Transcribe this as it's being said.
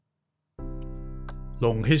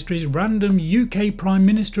Long History's random UK Prime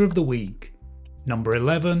Minister of the Week. Number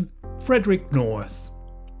 11, Frederick North.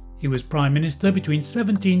 He was Prime Minister between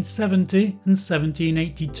 1770 and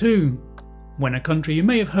 1782, when a country you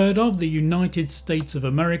may have heard of, the United States of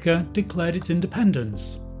America, declared its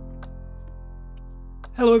independence.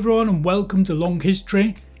 Hello everyone and welcome to Long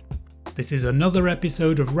History. This is another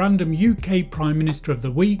episode of Random UK Prime Minister of the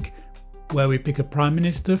Week, where we pick a Prime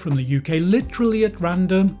Minister from the UK literally at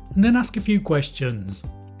random and then ask a few questions,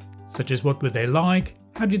 such as what were they like,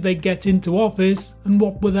 how did they get into office, and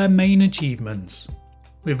what were their main achievements.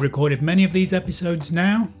 We've recorded many of these episodes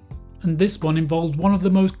now, and this one involves one of the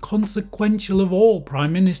most consequential of all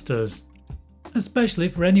Prime Ministers, especially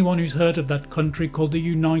for anyone who's heard of that country called the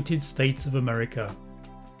United States of America.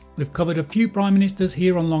 We've covered a few Prime Ministers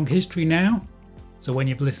here on Long History now, so when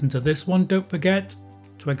you've listened to this one, don't forget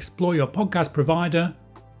to explore your podcast provider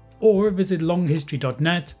or visit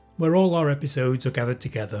longhistory.net where all our episodes are gathered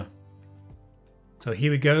together. So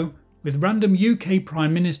here we go with Random UK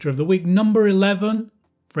Prime Minister of the Week number 11,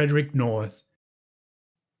 Frederick North.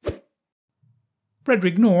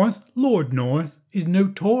 Frederick North, Lord North, is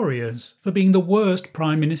notorious for being the worst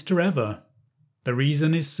Prime Minister ever. The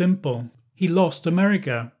reason is simple. He lost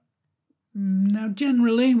America. Now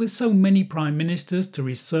generally, with so many Prime Ministers to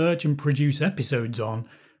research and produce episodes on,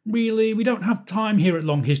 really we don't have time here at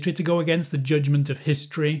Long History to go against the judgment of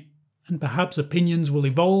history, and perhaps opinions will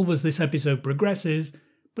evolve as this episode progresses,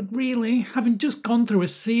 but really, having just gone through a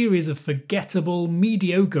series of forgettable,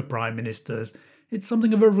 mediocre Prime Ministers, it's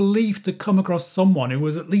something of a relief to come across someone who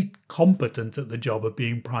was at least competent at the job of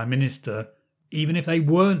being Prime Minister, even if they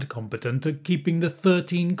weren't competent at keeping the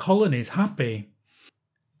 13 colonies happy.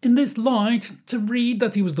 In this light, to read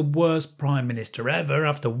that he was the worst Prime Minister ever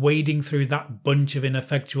after wading through that bunch of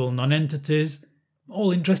ineffectual non-entities,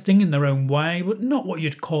 all interesting in their own way, but not what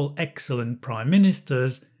you'd call excellent Prime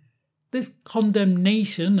Ministers, this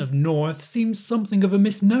condemnation of North seems something of a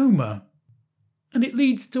misnomer. And it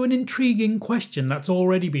leads to an intriguing question that's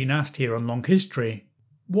already been asked here on Long History.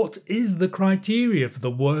 What is the criteria for the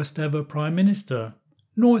worst ever Prime Minister?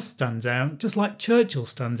 North stands out, just like Churchill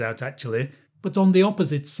stands out actually, but on the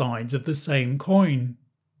opposite sides of the same coin.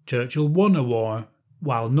 Churchill won a war,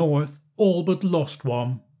 while North all but lost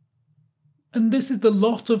one. And this is the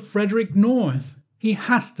lot of Frederick North. He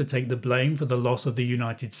has to take the blame for the loss of the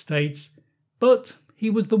United States, but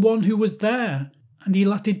he was the one who was there, and he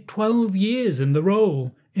lasted 12 years in the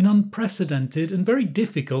role, in unprecedented and very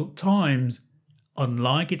difficult times,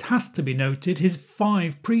 unlike, it has to be noted, his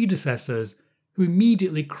 5 predecessors, who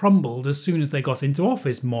immediately crumbled as soon as they got into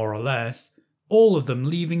office, more or less, all of them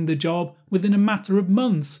leaving the job within a matter of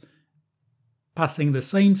months, passing the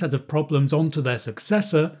same set of problems on to their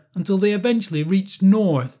successor until they eventually reached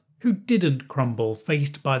North, who didn't crumble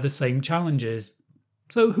faced by the same challenges.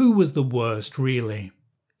 So who was the worst, really?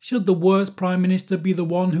 Should the worst Prime Minister be the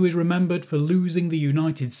one who is remembered for losing the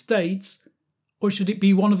United States, or should it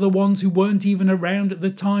be one of the ones who weren't even around at the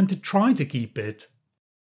time to try to keep it?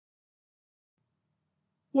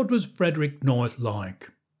 What was Frederick North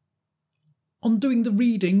like? On doing the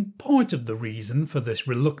reading, part of the reason for this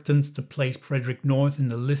reluctance to place Frederick North in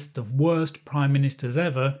the list of worst Prime Ministers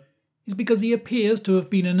ever is because he appears to have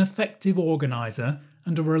been an effective organiser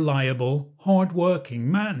and a reliable,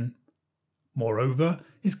 hard-working man. Moreover,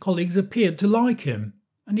 his colleagues appeared to like him,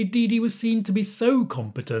 and indeed he was seen to be so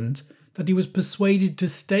competent that he was persuaded to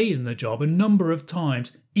stay in the job a number of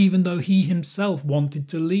times, even though he himself wanted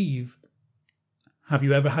to leave. Have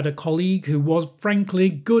you ever had a colleague who was, frankly,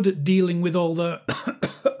 good at dealing with all the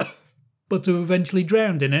but who eventually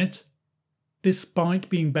drowned in it, despite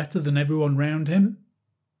being better than everyone round him?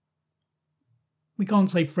 We can't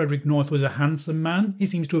say Frederick North was a handsome man. He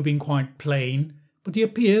seems to have been quite plain, but he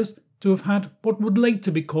appears to have had what would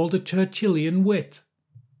later be called a Churchillian wit,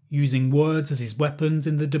 using words as his weapons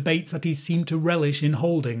in the debates that he seemed to relish in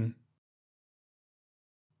holding.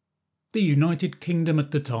 The United Kingdom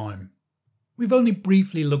at the time. We've only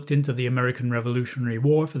briefly looked into the American Revolutionary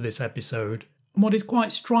War for this episode, and what is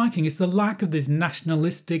quite striking is the lack of this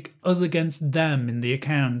nationalistic us against them in the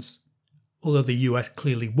accounts. Although the US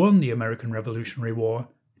clearly won the American Revolutionary War,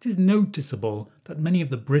 it is noticeable that many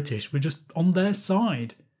of the British were just on their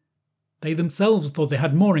side. They themselves thought they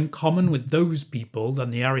had more in common with those people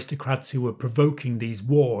than the aristocrats who were provoking these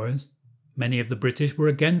wars. Many of the British were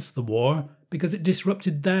against the war because it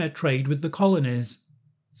disrupted their trade with the colonies.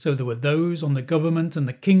 So there were those on the government and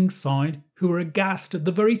the king's side who were aghast at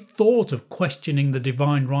the very thought of questioning the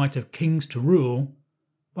divine right of kings to rule,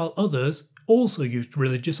 while others also used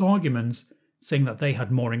religious arguments, saying that they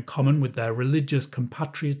had more in common with their religious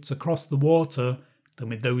compatriots across the water than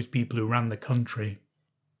with those people who ran the country.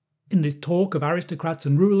 In this talk of aristocrats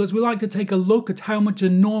and rulers, we like to take a look at how much a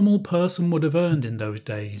normal person would have earned in those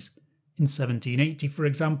days. In 1780, for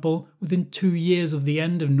example, within 2 years of the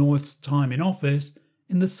end of North's time in office,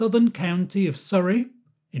 in the southern county of Surrey,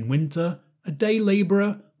 in winter, a day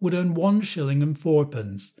labourer would earn 1 shilling and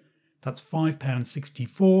 4p. That's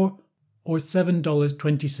 £5.64 or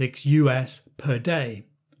 $7.26 US per day.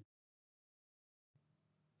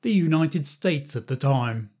 The United States at the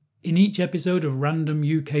time. In each episode of Random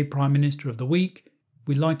UK Prime Minister of the Week,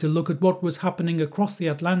 we like to look at what was happening across the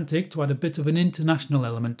Atlantic to add a bit of an international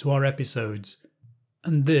element to our episodes.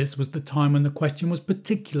 And this was the time when the question was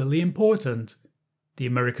particularly important. The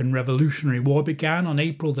American Revolutionary War began on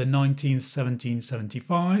April the 19th,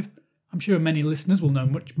 1775. I'm sure many listeners will know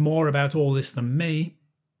much more about all this than me.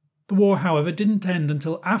 The war, however, didn't end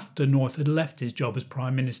until after North had left his job as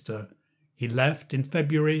Prime Minister. He left in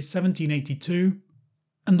February 1782,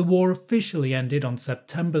 and the war officially ended on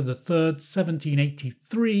September the 3rd,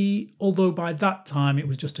 1783, although by that time it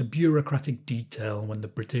was just a bureaucratic detail when the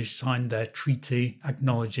British signed their treaty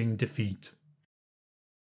acknowledging defeat.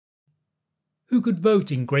 Who could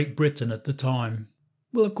vote in Great Britain at the time?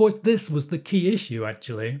 Well, of course, this was the key issue,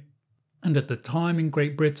 actually. And at the time in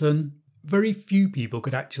Great Britain, very few people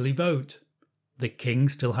could actually vote. The king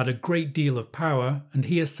still had a great deal of power, and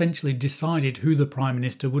he essentially decided who the Prime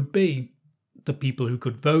Minister would be. The people who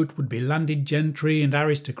could vote would be landed gentry and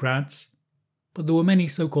aristocrats, but there were many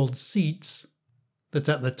so-called seats that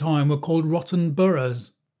at the time were called rotten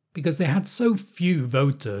boroughs, because they had so few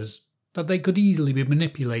voters that they could easily be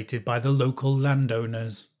manipulated by the local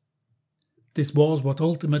landowners. This was what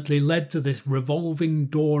ultimately led to this revolving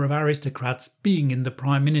door of aristocrats being in the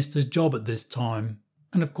Prime Minister's job at this time.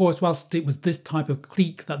 And of course, whilst it was this type of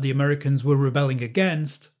clique that the Americans were rebelling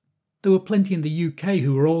against, there were plenty in the UK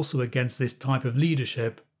who were also against this type of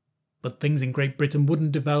leadership. But things in Great Britain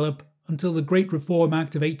wouldn't develop until the Great Reform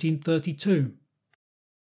Act of 1832.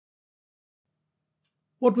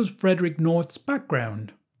 What was Frederick North's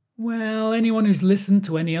background? Well, anyone who's listened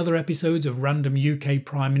to any other episodes of Random UK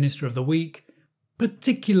Prime Minister of the Week,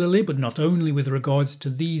 particularly but not only with regards to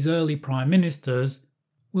these early Prime Ministers,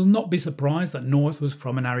 will not be surprised that North was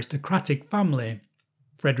from an aristocratic family.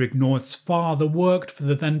 Frederick North's father worked for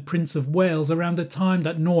the then Prince of Wales around the time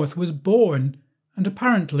that North was born, and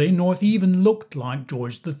apparently North even looked like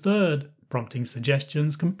George III, prompting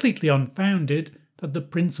suggestions completely unfounded that the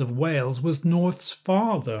Prince of Wales was North's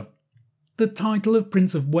father. The title of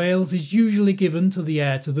Prince of Wales is usually given to the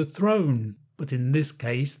heir to the throne, but in this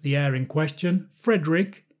case the heir in question,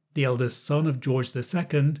 Frederick, the eldest son of George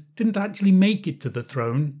II, didn't actually make it to the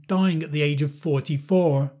throne, dying at the age of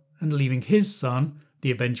 44, and leaving his son, the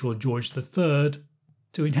eventual George III,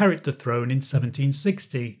 to inherit the throne in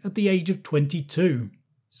 1760 at the age of 22.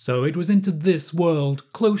 So it was into this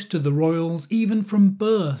world, close to the royals even from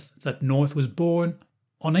birth, that North was born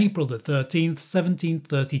on April the 13th,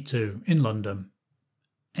 1732 in London.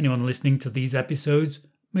 Anyone listening to these episodes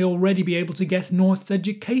may already be able to guess North's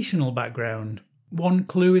educational background. One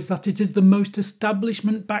clue is that it is the most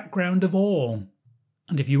establishment background of all.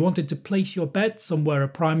 And if you wanted to place your bets on where a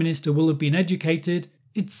Prime Minister will have been educated,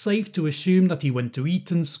 it's safe to assume that he went to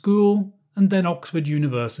Eton School and then Oxford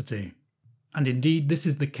University. And indeed this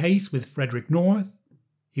is the case with Frederick North.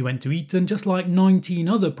 He went to Eton just like 19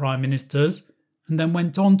 other Prime Ministers, and then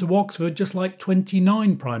went on to Oxford just like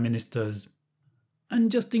 29 Prime Ministers.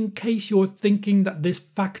 And just in case you're thinking that this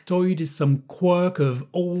factoid is some quirk of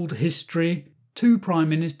old history, 2 Prime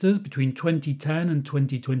Ministers between 2010 and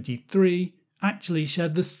 2023 actually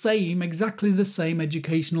shared exactly the same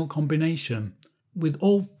educational combination, with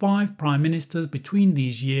all 5 Prime Ministers between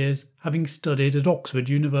these years having studied at Oxford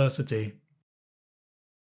University.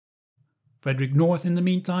 Frederick North in the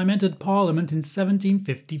meantime entered Parliament in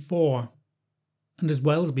 1754. And as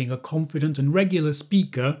well as being a confident and regular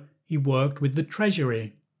speaker, he worked with the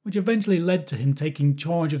Treasury, which eventually led to him taking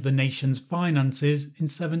charge of the nation's finances in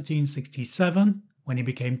 1767 when he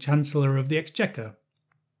became Chancellor of the Exchequer.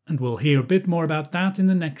 And we'll hear a bit more about that in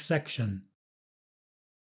the next section.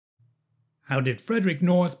 How did Frederick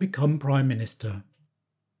North become Prime Minister?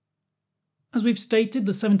 As we've stated,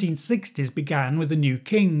 the 1760s began with a new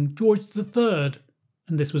king, George III,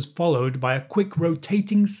 and this was followed by a quick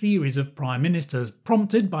rotating series of prime ministers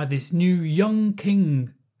prompted by this new young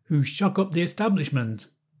king who shook up the establishment.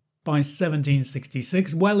 By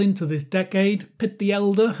 1766, well into this decade, Pitt the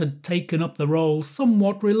Elder had taken up the role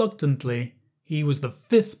somewhat reluctantly. He was the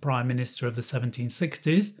 5th Prime Minister of the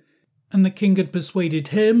 1760s, and the king had persuaded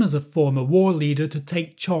him as a former war leader to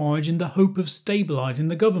take charge in the hope of stabilising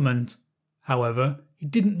the government. However, he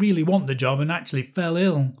didn't really want the job and actually fell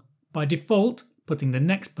ill. By default, putting the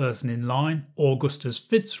next person in line, Augustus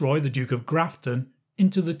Fitzroy, the Duke of Grafton,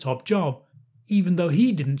 into the top job, even though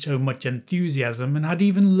he didn't show much enthusiasm and had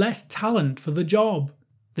even less talent for the job.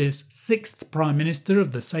 This sixth Prime Minister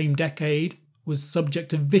of the same decade was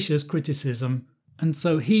subject to vicious criticism, and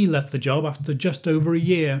so he left the job after just over a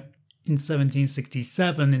year. In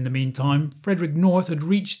 1767, in the meantime, Frederick North had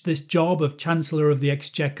reached this job of Chancellor of the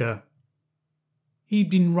Exchequer. He'd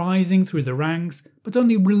been rising through the ranks, but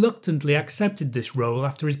only reluctantly accepted this role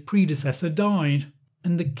after his predecessor died,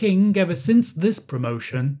 and the king, ever since this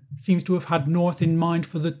promotion, seems to have had North in mind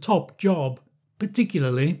for the top job,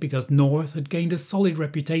 particularly because North had gained a solid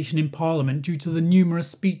reputation in Parliament due to the numerous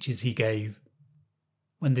speeches he gave.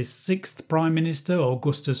 When this sixth Prime Minister,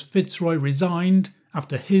 Augustus Fitzroy, resigned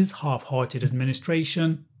after his half-hearted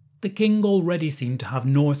administration, the king already seemed to have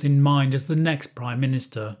North in mind as the next Prime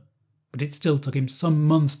Minister. But it still took him some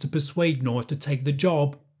months to persuade North to take the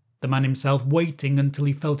job, the man himself waiting until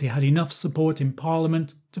he felt he had enough support in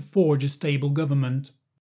Parliament to forge a stable government.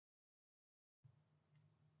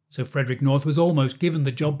 So Frederick North was almost given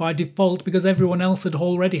the job by default because everyone else had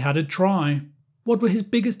already had a try. What were his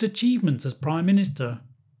biggest achievements as Prime Minister?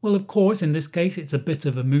 Well, of course, in this case it's a bit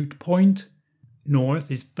of a moot point.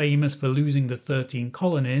 North is famous for losing the 13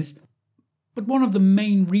 colonies, but one of the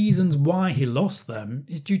main reasons why he lost them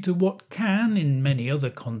is due to what can, in many other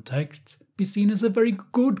contexts, be seen as a very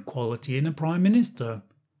good quality in a Prime Minister.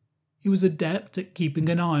 He was adept at keeping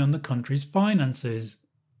an eye on the country's finances.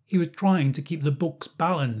 He was trying to keep the books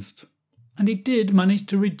balanced, and he did manage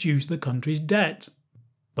to reduce the country's debt.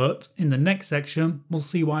 But in the next section, we'll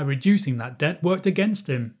see why reducing that debt worked against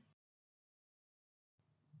him.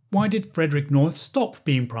 Why did Frederick North stop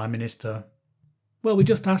being Prime Minister? Well, we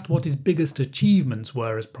just asked what his biggest achievements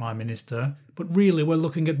were as Prime Minister, but really we're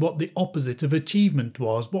looking at what the opposite of achievement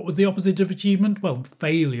was. What was the opposite of achievement? Well,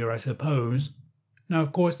 failure, I suppose. Now,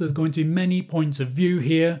 of course, there's going to be many points of view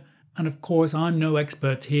here, and of course, I'm no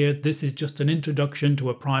expert here. This is just an introduction to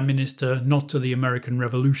a Prime Minister, not to the American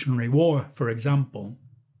Revolutionary War, for example.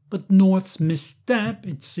 But North's misstep,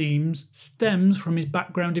 it seems, stems from his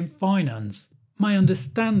background in finance. My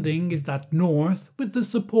understanding is that North, with the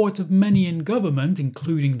support of many in government,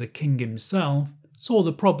 including the king himself, saw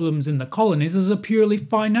the problems in the colonies as a purely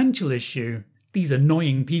financial issue. These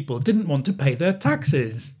annoying people didn't want to pay their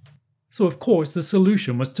taxes. So of course the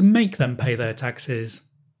solution was to make them pay their taxes.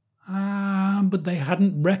 But they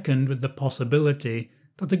hadn't reckoned with the possibility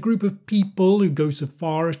that a group of people who go so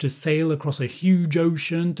far as to sail across a huge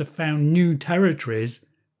ocean to found new territories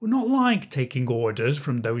were not like taking orders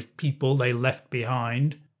from those people they left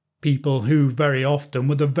behind, people who very often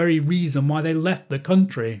were the very reason why they left the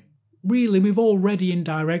country. Really, we've already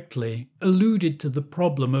indirectly alluded to the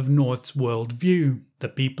problem of North's worldview. The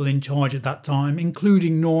people in charge at that time,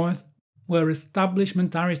 including North, were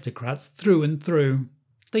establishment aristocrats through and through.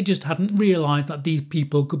 They just hadn't realised that these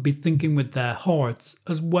people could be thinking with their hearts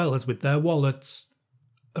as well as with their wallets.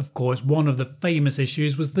 Of course, one of the famous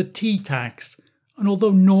issues was the tea tax, and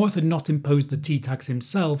although North had not imposed the tea tax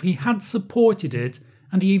himself, he had supported it,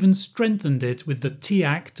 and he even strengthened it with the Tea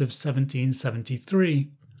Act of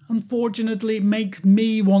 1773. Unfortunately, it makes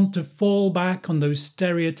me want to fall back on those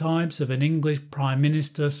stereotypes of an English Prime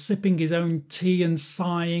Minister sipping his own tea and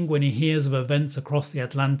sighing when he hears of events across the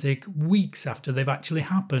Atlantic weeks after they've actually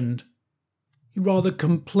happened. He rather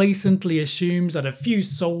complacently assumes that a few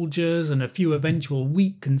soldiers and a few eventual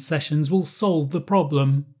weak concessions will solve the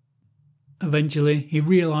problem. Eventually, he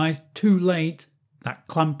realised too late that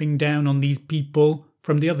clamping down on these people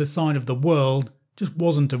from the other side of the world just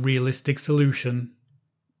wasn't a realistic solution.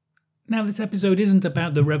 Now, this episode isn't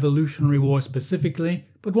about the Revolutionary War specifically,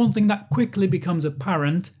 but one thing that quickly becomes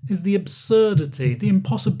apparent is the absurdity, the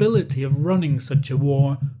impossibility of running such a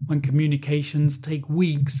war when communications take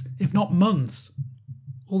weeks, if not months.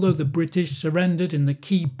 Although the British surrendered in the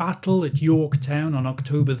key battle at Yorktown on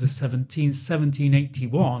October the 17th,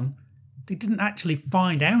 1781, they didn't actually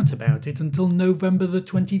find out about it until November the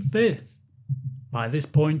 25th. By this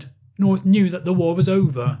point, North knew that the war was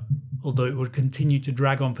over, although it would continue to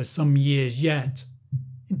drag on for some years yet.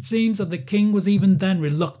 It seems that the king was even then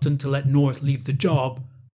reluctant to let North leave the job.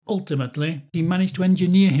 Ultimately, he managed to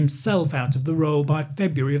engineer himself out of the role by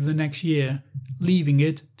February of the next year, leaving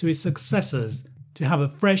it to his successors to have a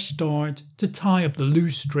fresh start, to tie up the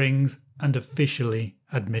loose strings and officially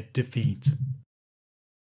admit defeat.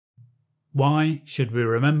 Why should we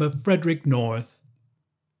remember Frederick North?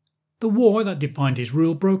 The war that defined his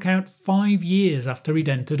rule broke out 5 years after he'd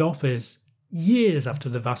entered office, years after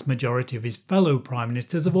the vast majority of his fellow prime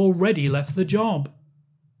ministers have already left the job.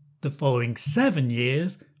 The following 7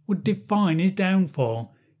 years would define his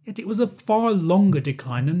downfall, Yet it was a far longer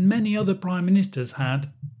decline than many other prime ministers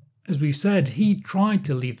had. As we've said, he tried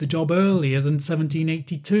to leave the job earlier than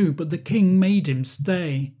 1782, but the king made him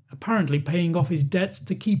stay, apparently paying off his debts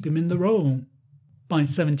to keep him in the role. By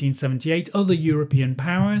 1778, other European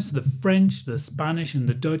powers, the French, the Spanish and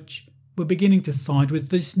the Dutch, were beginning to side with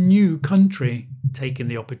this new country, taking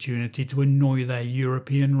the opportunity to annoy their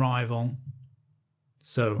European rival.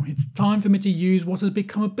 So, it's time for me to use what has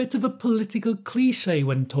become a bit of a political cliché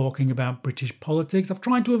when talking about British politics. I've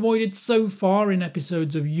tried to avoid it so far in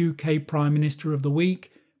episodes of UK Prime Minister of the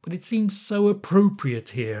Week, but it seems so appropriate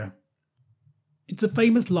here. It's a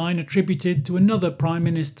famous line attributed to another Prime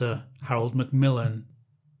Minister, Harold Macmillan,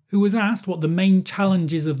 who was asked what the main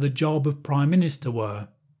challenges of the job of Prime Minister were.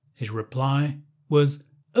 His reply was,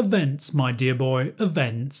 "Events, my dear boy,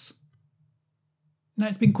 events." Now,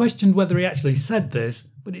 it's been questioned whether he actually said this,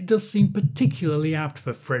 but it does seem particularly apt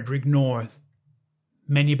for Frederick North.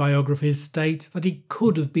 Many biographies state that he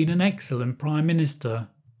could have been an excellent Prime Minister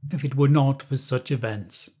if it were not for such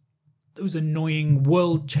events. Those annoying,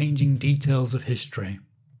 world-changing details of history.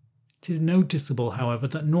 It is noticeable, however,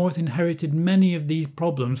 that North inherited many of these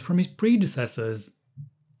problems from his predecessors,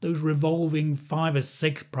 those revolving 5 or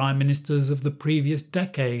 6 Prime Ministers of the previous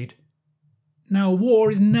decade. Now, war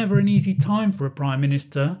is never an easy time for a Prime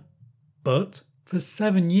Minister, but for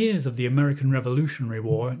 7 years of the American Revolutionary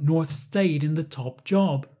War, North stayed in the top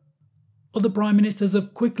job. Other Prime Ministers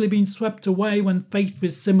have quickly been swept away when faced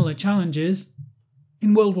with similar challenges.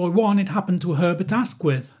 In World War I, it happened to Herbert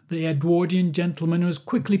Asquith, the Edwardian gentleman who was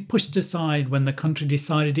quickly pushed aside when the country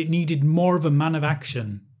decided it needed more of a man of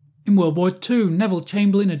action. In World War II, Neville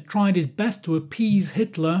Chamberlain had tried his best to appease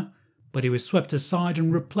Hitler, but he was swept aside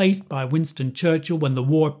and replaced by Winston Churchill when the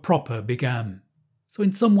war proper began. So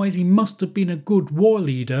in some ways he must have been a good war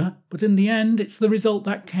leader, but in the end it's the result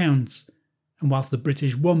that counts. And whilst the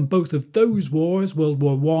British won both of those wars, World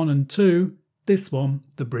War I and II, this one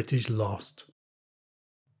the British lost.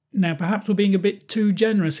 Now perhaps we're being a bit too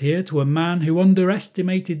generous here to a man who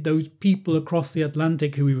underestimated those people across the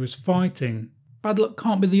Atlantic who he was fighting. Bad luck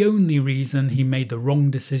can't be the only reason he made the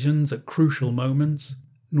wrong decisions at crucial moments.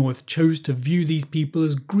 North chose to view these people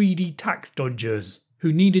as greedy tax dodgers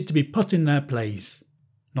who needed to be put in their place,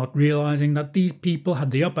 not realising that these people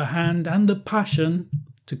had the upper hand and the passion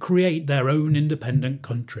to create their own independent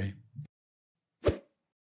country.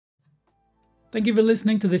 Thank you for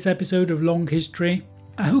listening to this episode of Long History.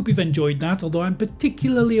 I hope you've enjoyed that, although I'm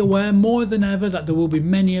particularly aware more than ever that there will be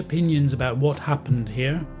many opinions about what happened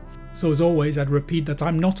here. So as always, I'd repeat that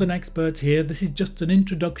I'm not an expert here. This is just an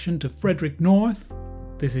introduction to Frederick North.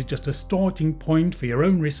 This is just a starting point for your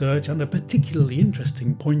own research and a particularly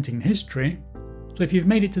interesting point in history. So if you've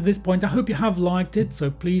made it to this point, I hope you have liked it,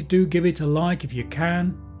 so please do give it a like if you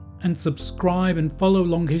can, and subscribe and follow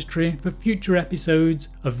Long History for future episodes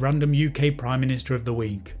of Random UK Prime Minister of the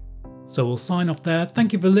Week. So we'll sign off there.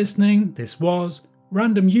 Thank you for listening. This was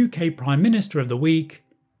Random UK Prime Minister of the Week,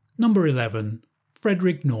 number 11,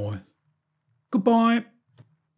 Frederick North. Goodbye.